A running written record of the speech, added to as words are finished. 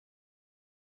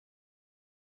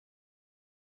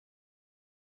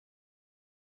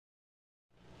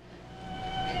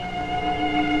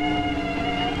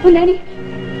Oh, Nanny,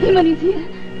 Heman is here.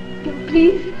 Go,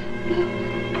 please, go.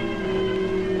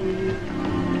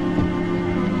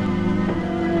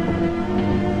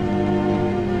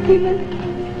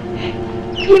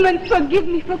 Heman, forgive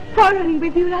me for quarreling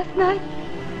with you last night.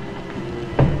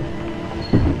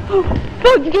 Oh,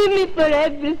 forgive me for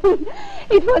everything.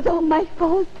 It was all my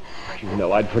fault. You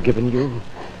know I'd forgiven you.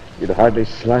 You'd hardly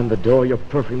slammed the door. Your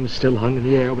perfume still hung in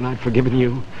the air when I'd forgiven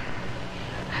you.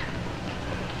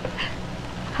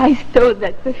 I stole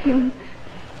that perfume.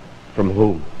 From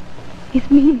whom? It's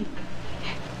me.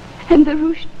 And the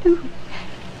rouge, too.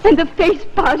 And the face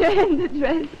powder and the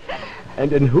dress.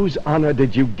 And in whose honor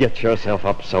did you get yourself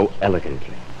up so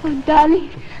elegantly? Oh, darling.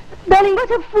 Darling,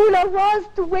 what a fool I was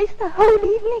to waste a whole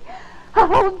evening. A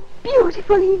whole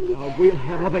beautiful evening. Oh, we'll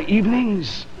have other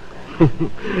evenings.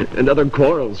 And other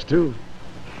quarrels, too.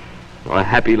 A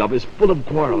happy love is full of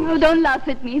quarrels. Oh, don't laugh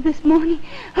at me this morning.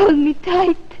 Hold me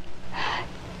tight.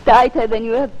 Tighter than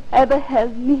you have ever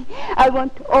held me. I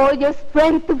want all your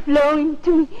strength to flow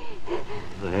into me.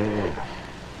 There.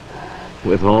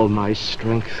 With all my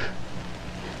strength.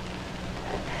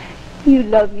 You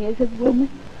love me as a woman.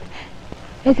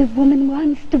 As a woman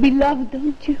wants to be loved,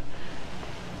 don't you?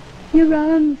 Your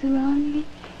arms around me.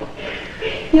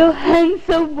 Your hands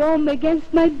so warm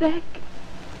against my back.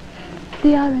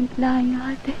 They aren't lying,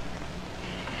 are they?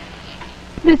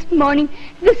 This morning,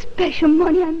 this special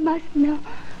morning, I must know.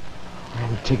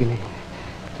 Antigone,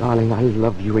 darling, I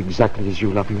love you exactly as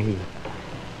you love me.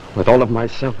 With all of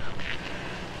myself.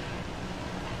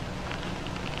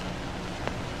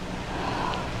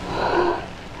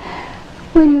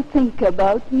 When you think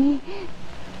about me,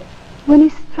 when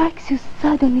it strikes you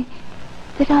suddenly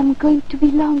that I'm going to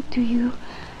belong to you,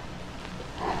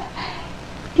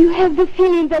 do you have the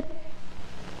feeling that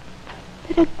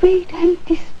a great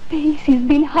empty space has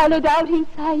been hollowed out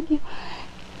inside you?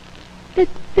 That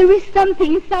there is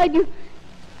something inside you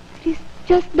that is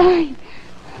just mine?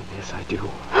 Yes, I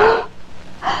do.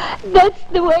 That's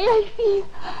the way I feel.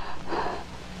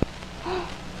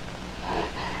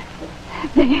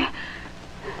 There.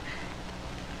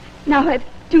 Now I have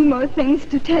 2 more things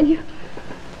to tell you.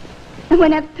 And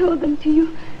when I've told them to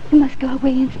you, you must go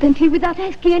away instantly without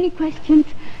asking any questions.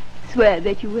 Swear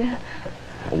that you will.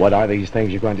 What are these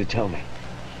things you're going to tell me?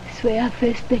 Swear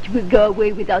first that you will go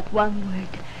away without one word.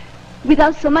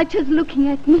 Without so much as looking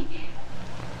at me.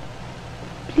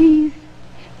 Please,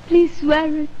 please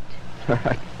swear it.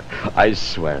 I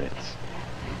swear it.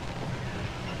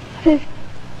 First,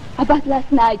 about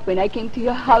last night when I came to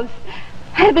your house,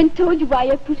 I haven't told you why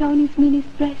I put on Yasmini's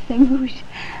dress and rouge.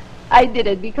 I did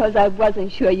it because I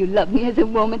wasn't sure you loved me as a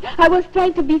woman. I was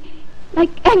trying to be like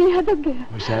any other girl.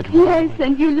 Was that right? Yes,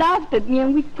 and you laughed at me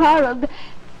and we quarreled.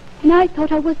 And I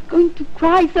thought I was going to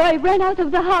cry, so I ran out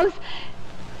of the house.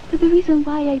 But the reason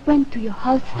why I went to your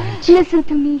house... What? Listen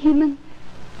to me, Heman.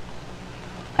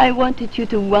 I wanted you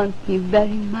to want me very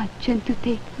much and to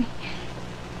take me.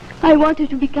 I wanted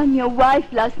to become your wife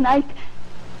last night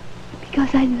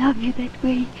because I love you that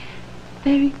way,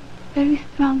 very, very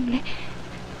strongly.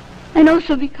 And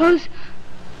also because...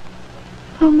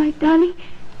 Oh, my darling,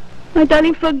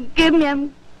 forgive me.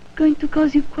 I'm going to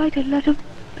cause you quite a lot of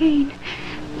pain.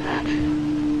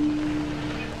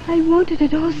 I wanted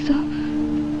it also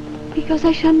because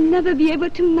I shall never be able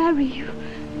to marry you.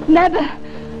 Never.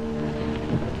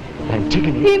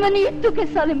 Antigone. Even you took a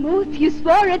solemn oath. You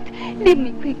swore it. Leave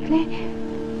me quickly.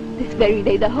 This very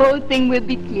day the whole thing will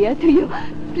be clear to you.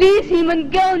 Please, Heman,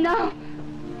 go now.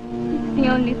 It's the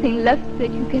only thing left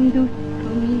that you can do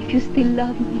for me if you still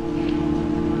love me.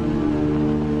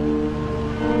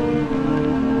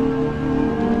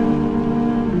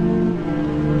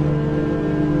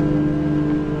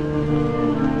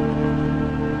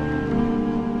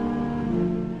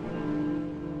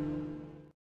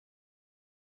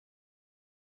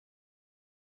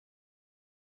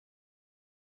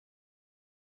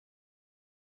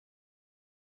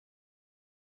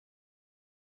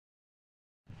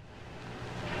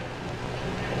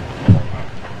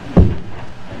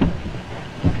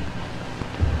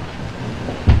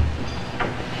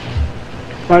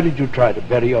 Why did you try to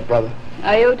bury your brother?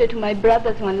 I owed it to my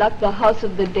brother to unlock the house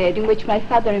of the dead in which my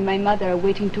father and my mother are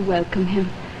waiting to welcome him.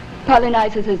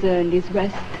 Polynices has earned his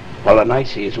rest.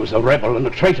 Polynices was a rebel and a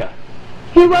traitor.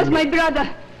 He was my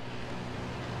brother.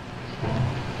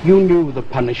 You knew the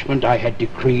punishment I had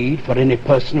decreed for any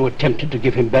person who attempted to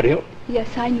give him burial?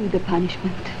 Yes, I knew the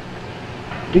punishment.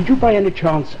 Did you by any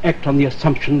chance act on the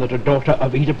assumption that a daughter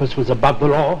of Oedipus was above the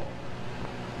law?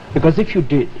 Because if you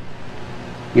did,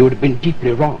 you would have been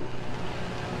deeply wrong.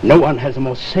 No one has a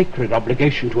more sacred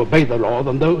obligation to obey the law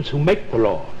than those who make the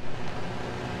law.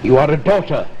 You are a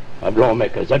daughter of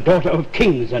lawmakers, a daughter of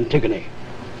kings, Antigone.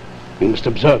 You must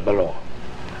observe the law.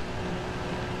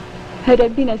 Had I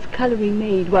been a scullery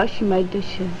maid washing my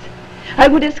dishes, I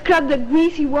would have scrubbed the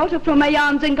greasy water from my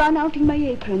arms and gone out in my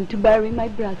apron to bury my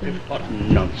brother. What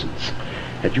nonsense.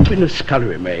 Had you been a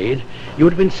scullery maid, you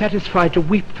would have been satisfied to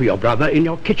weep for your brother in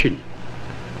your kitchen.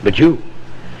 But you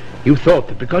thought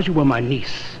that because you were my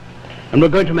niece and were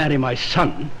going to marry my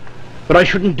son, that I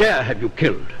shouldn't dare have you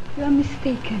killed. You are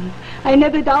mistaken. I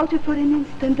never doubted for an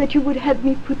instant that you would have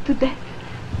me put to death.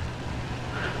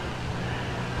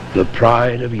 The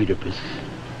pride of Oedipus.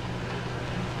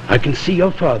 I can see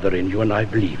your father in you, and I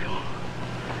believe you.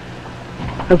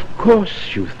 Of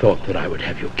course you thought that I would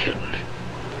have you killed.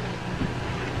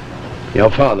 Your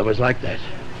father was like that.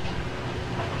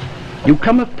 You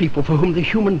come of people for whom the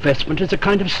human vestment is a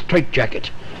kind of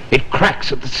straitjacket. It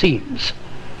cracks at the seams.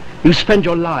 You spend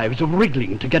your lives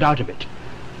wriggling to get out of it.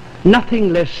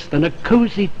 Nothing less than a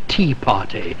cozy tea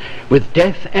party with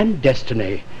death and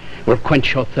destiny will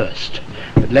quench your thirst.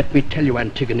 But let me tell you,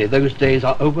 Antigone, those days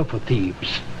are over for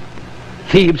Thebes.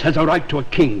 Thebes has a right to a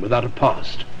king without a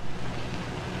past.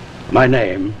 My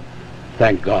name,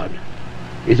 thank God,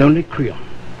 is only Creon.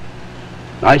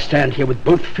 I stand here with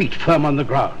both feet firm on the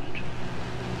ground.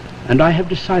 And I have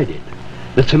decided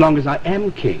that so long as I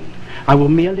am king, I will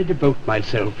merely devote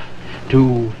myself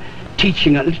to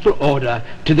teaching a little order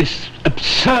to this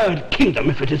absurd kingdom,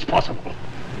 if it is possible.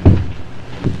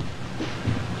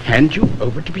 Hand you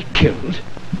over to be killed?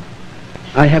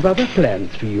 I have other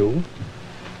plans for you.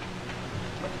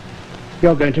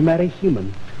 You're going to marry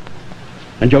Haemon,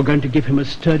 and you're going to give him a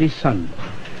sturdy son.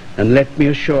 And let me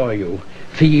assure you,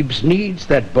 Thebes needs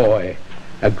that boy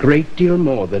a great deal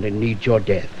more than it needs your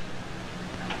death.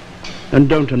 And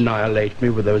don't annihilate me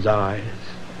with those eyes.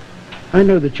 I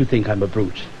know that you think I'm a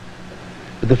brute,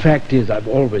 but the fact is I've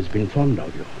always been fond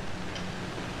of you.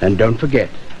 And don't forget,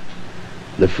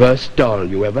 the first doll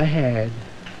you ever had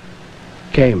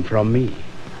came from me.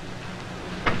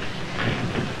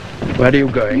 Where are you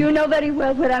going? You know very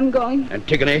well where I'm going.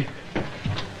 Antigone,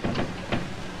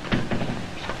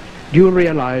 do you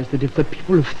realize that if the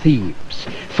people of Thebes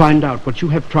find out what you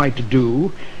have tried to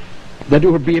do, that it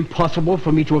would be impossible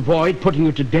for me to avoid putting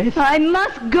you to death? I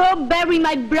must go bury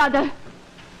my brother.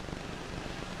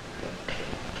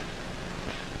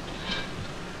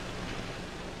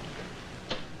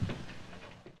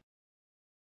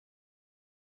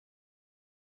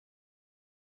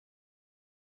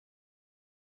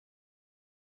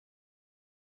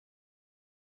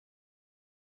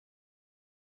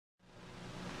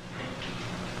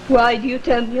 Why do you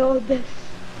tell me all this?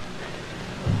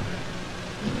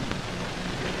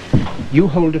 You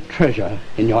hold a treasure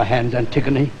in your hands,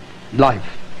 Antigone,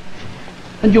 life,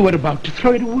 and you were about to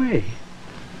throw it away.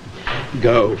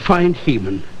 Go, find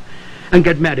Haemon, and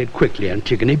get married quickly,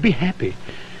 Antigone. Be happy.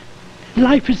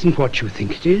 Life isn't what you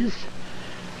think it is.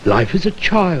 Life is a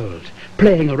child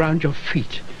playing around your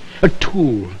feet, a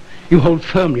tool you hold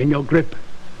firmly in your grip,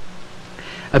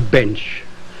 a bench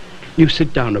you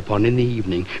sit down upon in the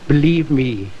evening. Believe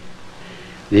me,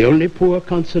 the only poor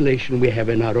consolation we have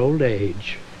in our old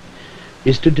age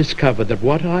is to discover that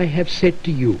what I have said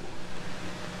to you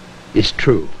is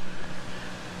true.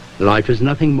 Life is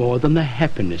nothing more than the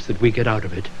happiness that we get out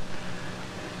of it.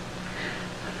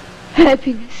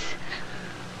 Happiness?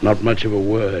 Not much of a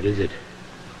word, is it?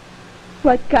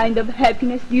 What kind of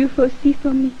happiness do you foresee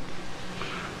for me?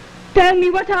 Tell me,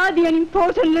 what are the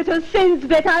unimportant little sins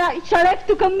that I shall have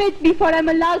to commit before I'm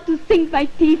allowed to sink my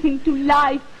teeth into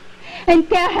life and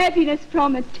tear happiness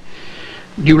from it?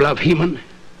 Do you love Haemon?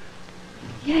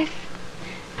 Yes.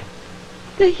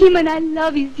 The Haemon I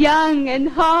love is young and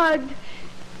hard,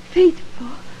 faithful,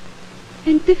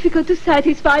 and difficult to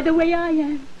satisfy the way I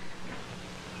am.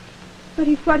 But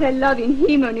if what I love in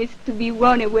Haemon is to be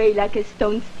worn away like a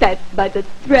stone step by the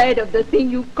thread of the thing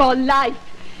you call life,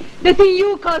 the thing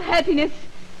you call happiness,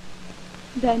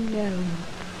 then no.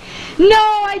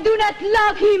 No, I do not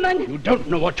love Haemon. You don't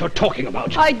know what you're talking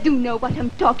about. I do know what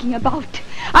I'm talking about.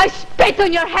 I spit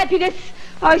on your happiness.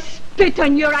 I spit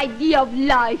on your idea of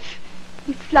life.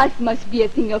 If life must be a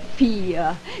thing of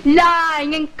fear,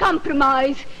 lying and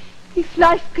compromise, if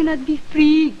life cannot be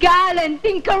free, gallant,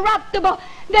 incorruptible,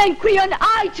 then Creon,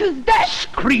 I choose death.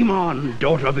 Scream on,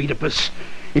 daughter of Oedipus.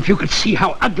 If you could see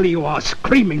how ugly you are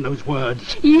screaming those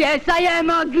words. Yes, I am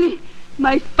ugly.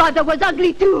 My father was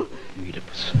ugly too.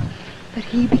 Oedipus. But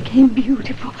he became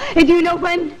beautiful. And do you know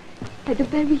when? At the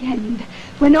very end,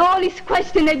 when all his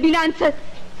questions had been answered,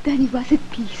 then he was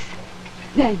at peace.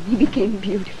 Then he became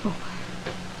beautiful.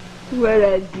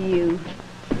 Whereas you,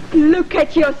 look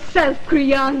at yourself,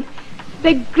 Creon.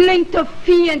 The glint of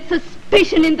fear and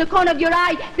suspicion in the corner of your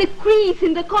eye, the crease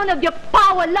in the corner of your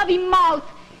power-loving mouth.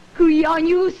 Creon,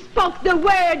 you spoke the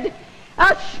word.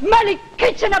 A smelly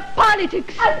kitchen of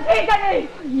politics. Antigone!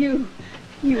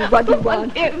 What do you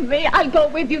want? Forgive me. I'll go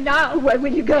with you now. Where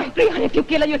will you go? Creon, if you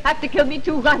kill her, you'll have to kill me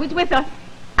too. I was with her.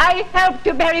 I helped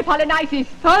to bury Polynices.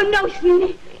 Oh, no,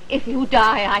 Sweeney. If you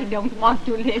die, I don't want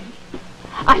to live.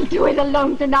 I'll do it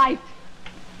alone tonight.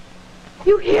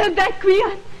 You hear that,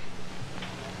 Creon?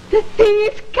 The thing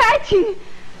is catching.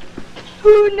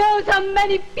 Who knows how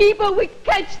many people will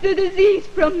catch the disease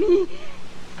from me?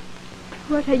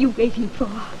 What are you waiting for?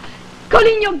 Call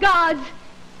in your guards.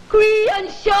 Creon,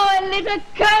 show a little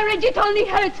courage. It only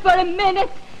hurts for a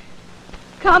minute.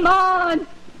 Come on.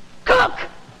 Cook!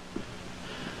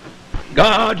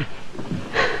 Guard!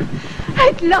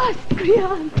 At last,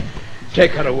 Creon.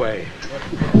 Take her away.